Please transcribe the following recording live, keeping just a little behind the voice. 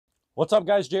What's up,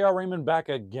 guys? Raymond back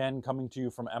again, coming to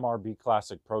you from MRB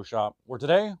Classic Pro Shop, where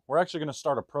today we're actually going to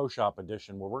start a Pro Shop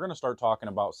edition where we're going to start talking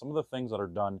about some of the things that are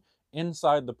done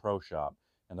inside the Pro Shop.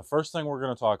 And the first thing we're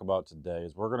going to talk about today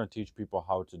is we're going to teach people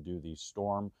how to do the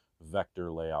Storm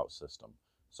Vector Layout System.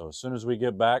 So as soon as we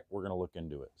get back, we're going to look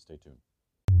into it. Stay tuned.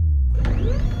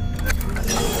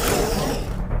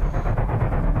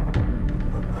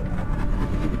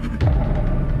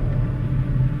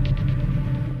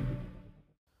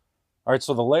 All right,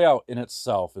 so the layout in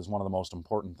itself is one of the most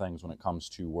important things when it comes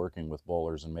to working with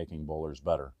bowlers and making bowlers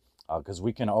better. Because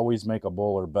we can always make a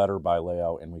bowler better by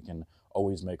layout, and we can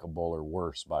always make a bowler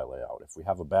worse by layout. If we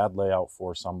have a bad layout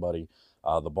for somebody,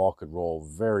 the ball could roll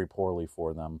very poorly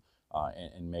for them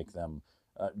and make them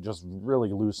just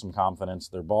really lose some confidence.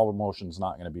 Their ball motion's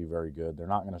not going to be very good. They're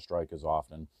not going to strike as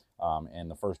often.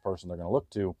 And the first person they're going to look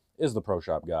to is the Pro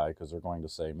Shop guy, because they're going to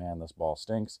say, man, this ball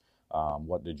stinks.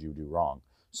 What did you do wrong?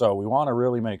 So we want to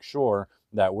really make sure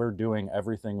that we're doing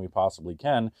everything we possibly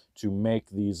can to make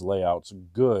these layouts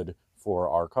good for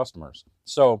our customers.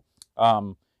 So,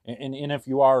 and if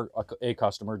you are a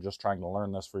customer just trying to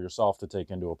learn this for yourself to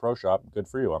take into a Pro Shop, good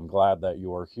for you. I'm glad that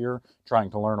you are here trying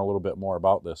to learn a little bit more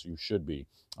about this. You should be.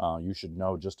 You should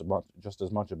know just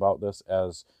as much about this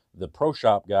as the Pro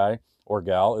Shop guy or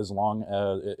gal, as long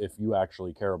as if you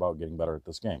actually care about getting better at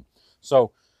this game.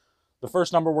 So, the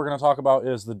first number we're going to talk about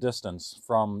is the distance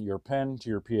from your pin to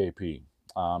your PAP.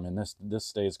 And this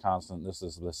stays constant. This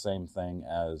is the same thing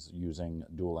as using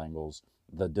dual angles.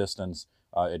 The distance,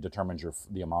 it determines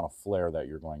the amount of flare that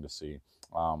you're going to see,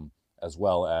 as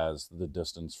well as the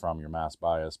distance from your mass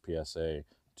bias, PSA,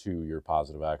 to your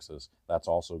positive axis. That's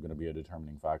also going to be a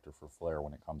determining factor for flare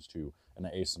when it comes to an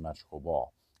asymmetrical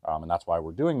ball. And that's why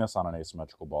we're doing this on an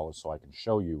asymmetrical ball, is so I can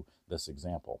show you this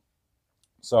example.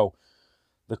 So,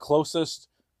 the closest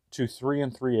to 3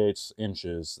 3/8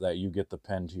 inches that you get the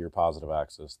pin to your positive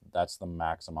axis, that's the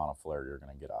max amount of flare you're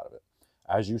going to get out of it.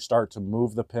 As you start to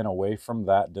move the pin away from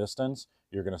that distance,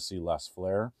 you're going to see less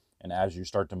flare. And as you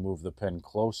start to move the pin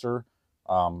closer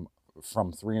from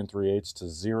 3 3/8 to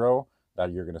 0,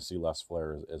 that you're going to see less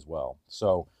flare as well.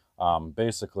 So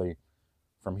basically,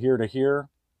 from here to here,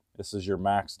 this is your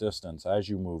max distance. As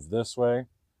you move this way,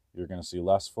 you're going to see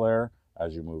less flare.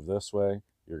 As you move this way,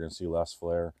 you're going to see less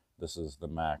flare. This is the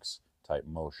max type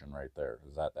motion right there,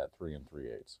 is at that 3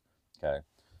 3/8. Okay,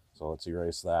 so let's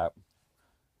erase that.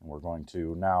 And we're going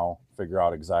to now figure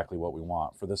out exactly what we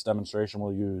want. For this demonstration,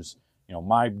 we'll use,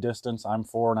 my distance. I'm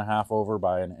 4.5 over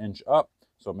by 1 inch up,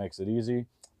 so it makes it easy.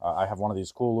 I have one of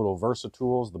these cool little Versa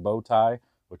tools, the bow tie,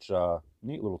 which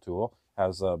neat little tool,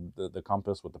 has the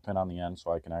compass with the pin on the end,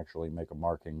 so I can actually make a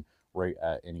marking right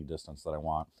at any distance that I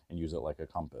want and use it like a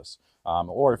compass.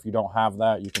 Or if you don't have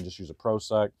that, you can just use a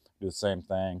ProSec, do the same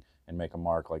thing, and make a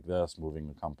mark like this, moving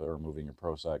the compass or moving your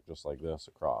ProSec just like this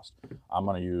across. I'm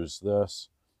going to use this,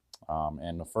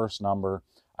 and the first number,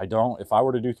 if I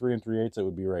were to do 3 3/8, it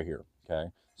would be right here.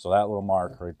 Okay, so that little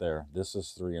mark right there, this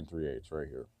is 3 3/8 right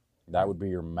here. That would be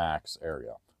your max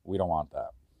area. We don't want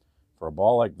that. For a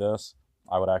ball like this,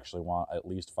 I would actually want at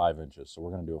least 5 inches. So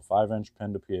we're going to do a 5-inch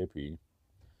pin to PAP.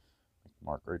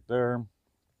 Mark right there.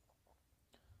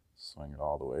 Swing it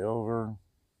all the way over.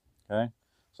 Okay,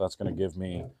 so that's going to give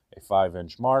me a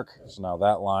 5-inch mark. So now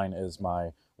that line is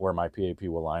where my PAP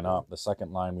will line up. The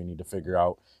second line we need to figure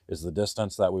out is the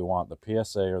distance that we want the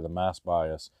PSA or the mass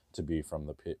bias to be from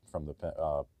the PAP.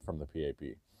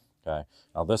 Okay,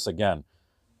 now this again,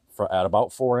 at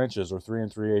about 4 inches or 3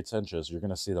 3/8 inches, you're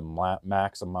going to see the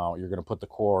max amount. You're going to put the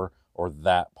core or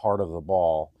that part of the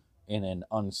ball in an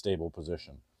unstable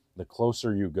position. The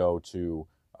closer you go to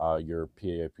your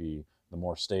PAP, the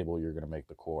more stable you're going to make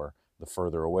the core. The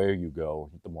further away you go,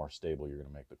 the more stable you're going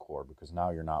to make the core, because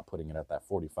now you're not putting it at that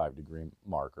 45-degree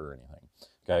mark or anything.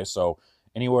 Okay, so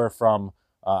anywhere from,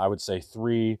 I would say,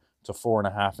 3 to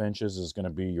 4.5 inches is going to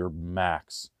be your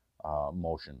max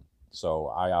motion. So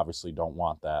I obviously don't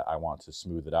want that. I want to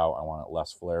smooth it out. I want it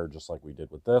less flare, just like we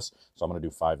did with this. So I'm going to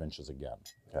do 5 inches again.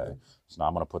 Okay, so now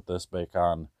I'm going to put this back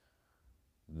on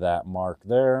that mark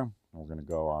there. We're going to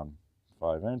go on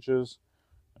 5 inches,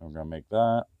 and we're going to make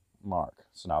that mark.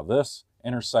 So now this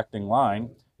intersecting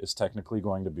line is technically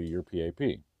going to be your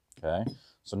PAP. Okay,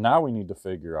 so now we need to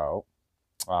figure out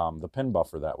the pin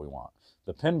buffer that we want.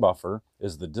 The pin buffer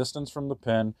is the distance from the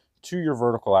pin to your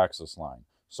vertical axis line.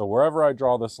 So wherever I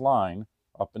draw this line,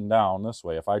 up and down this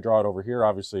way, if I draw it over here,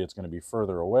 obviously it's going to be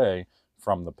further away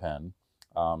from the pin,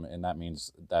 and that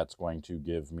means that's going to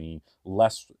give me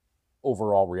less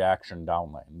overall reaction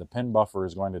downlane. The pin buffer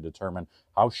is going to determine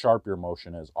how sharp your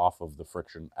motion is off of the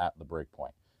friction at the break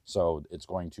point. So it's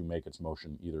going to make its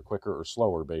motion either quicker or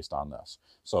slower based on this.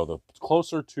 So the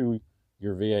closer to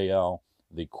your VAL,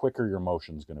 the quicker your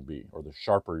motion is going to be, or the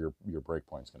sharper your brake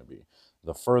point is going to be.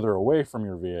 The further away from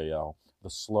your VAL, the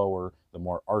slower, the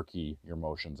more archy your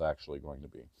motion is actually going to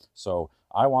be. So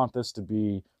I want this to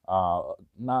be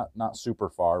not super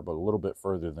far, but a little bit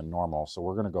further than normal. So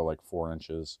we're going to go like 4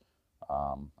 inches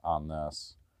on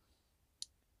this.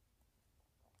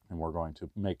 And we're going to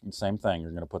make the same thing.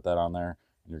 You're going to put that on there,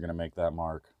 and you're going to make that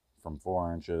mark from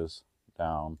 4 inches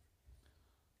down.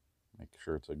 Make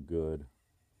sure it's a good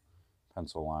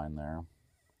pencil line there.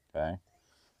 Okay.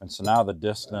 And so now the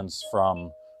distance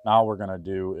from, now we're going to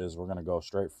do is we're going to go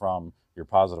straight from your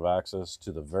positive axis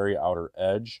to the very outer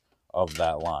edge of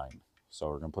that line. So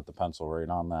we're going to put the pencil right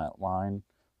on that line,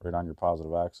 right on your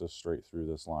positive axis, straight through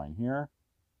this line here,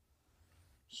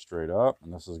 straight up,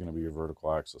 and this is going to be your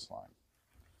vertical axis line.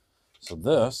 So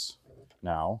this,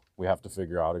 now we have to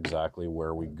figure out exactly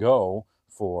where we go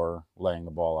for laying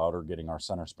the ball out or getting our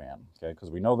center span, okay? Because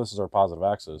we know this is our positive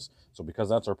axis. So because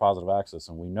that's our positive axis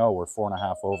and we know we're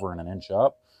 4.5 over and 1 inch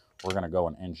up, we're going to go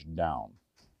 1 inch down.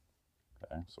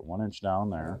 Okay, so 1 inch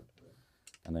down there,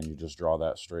 and then you just draw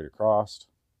that straight across.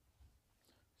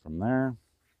 From there,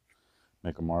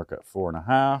 make a mark at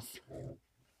 4.5.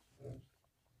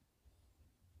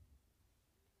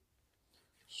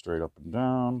 Straight up and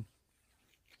down.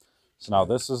 So now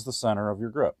this is the center of your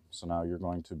grip. So now you're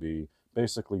going to be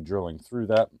basically drilling through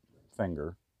that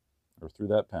finger or through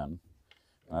that pin.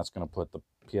 And that's going to put the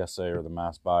PSA or the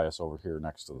mass bias over here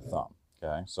next to the thumb.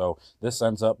 Okay, so this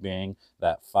ends up being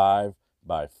that 5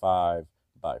 by 5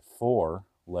 by 4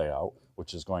 layout,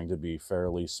 which is going to be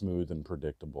fairly smooth and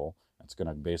predictable. It's going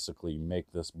to basically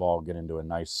make this ball get into a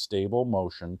nice stable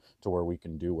motion to where we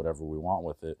can do whatever we want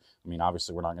with it. I mean,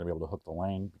 obviously we're not going to be able to hook the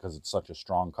lane because it's such a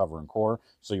strong cover and core.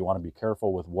 So you want to be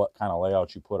careful with what kind of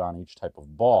layout you put on each type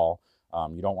of ball.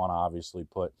 You don't want to obviously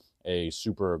put a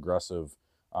super aggressive,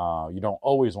 you don't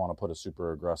always want to put a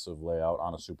super aggressive layout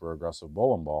on a super aggressive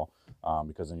bowling ball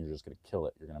because then you're just going to kill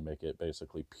it. You're going to make it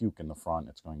basically puke in the front.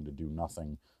 It's going to do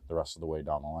nothing the rest of the way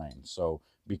down the lane. So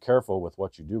be careful with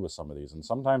what you do with some of these. And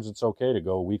sometimes it's okay to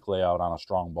go weak layout on a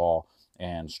strong ball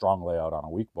and strong layout on a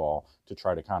weak ball to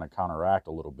try to kind of counteract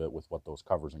a little bit with what those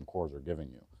covers and cores are giving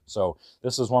you. So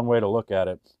this is one way to look at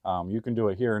it. You can do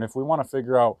it here. And if we want to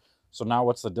figure out, so now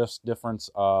what's the difference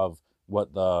of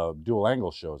what the dual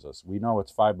angle shows us? We know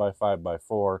it's 5 by 5 by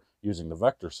 4 using the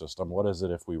vector system. What is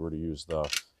it if we were to use the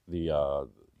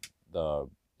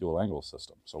dual angle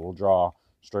system? So we'll draw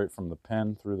straight from the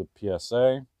pin through the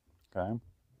PSA. Okay.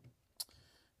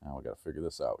 Now we got to figure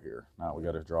this out here. Now we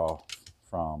got to draw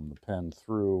from the pin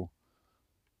through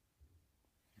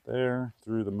there,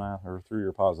 through the math, or through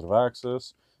your positive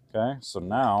axis. Okay, so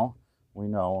now we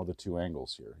know the 2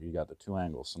 angles here. You got the 2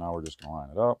 angles, so now we're just going to line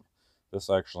it up.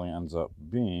 This actually ends up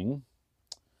being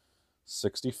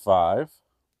 65.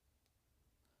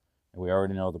 And we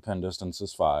already know the pin distance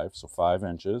is 5, so 5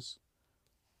 inches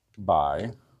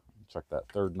by, check that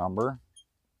third number,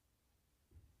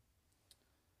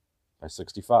 by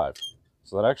 65.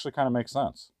 So that actually kind of makes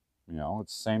sense. You know,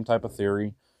 it's the same type of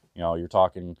theory. You know, you're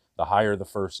talking the higher the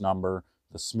first number,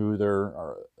 the smoother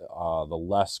or the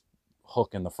less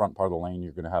hook in the front part of the lane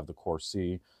you're going to have the core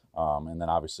C. And then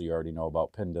obviously you already know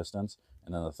about pin distance.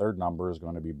 And then the third number is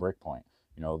going to be break point.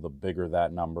 You know, the bigger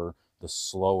that number, the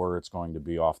slower it's going to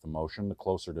be off the motion. The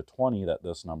closer to 20 that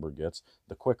this number gets,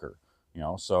 the quicker. You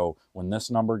know, so when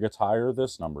this number gets higher,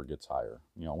 this number gets higher.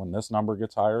 You know, when this number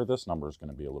gets higher, this number is going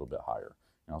to be a little bit higher.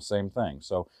 You know, same thing.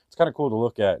 So it's kind of cool to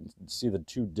look at and see the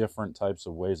 2 different types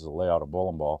of ways to lay out a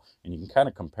bowling ball, and you can kind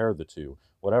of compare the 2.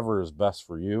 Whatever is best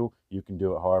for you, you can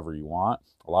do it however you want.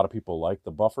 A lot of people like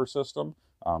the buffer system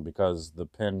because the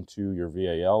pin to your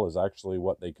VAL is actually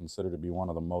what they consider to be one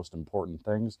of the most important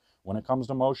things when it comes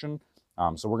to motion.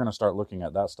 So we're going to start looking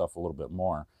at that stuff a little bit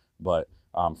more. But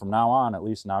from now on, at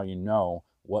least now you know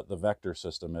what the vector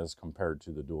system is compared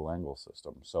to the dual angle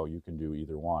system. So you can do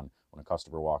either one. When a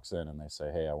customer walks in and they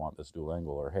say, hey, I want this dual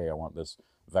angle, or hey, I want this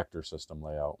vector system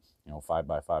layout, you know, 5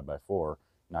 by 5 by 4,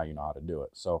 now you know how to do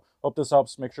it. So hope this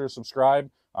helps. Make sure to subscribe.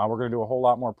 We're going to do a whole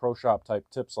lot more pro shop type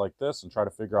tips like this and try to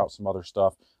figure out some other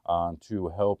stuff to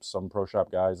help some pro shop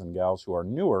guys and gals who are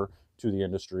newer to the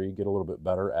industry get a little bit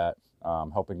better at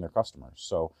helping their customers.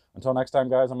 So until next time,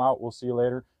 guys, I'm out. We'll see you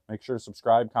later. Make sure to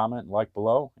subscribe, comment, and like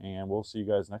below, and we'll see you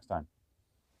guys next time.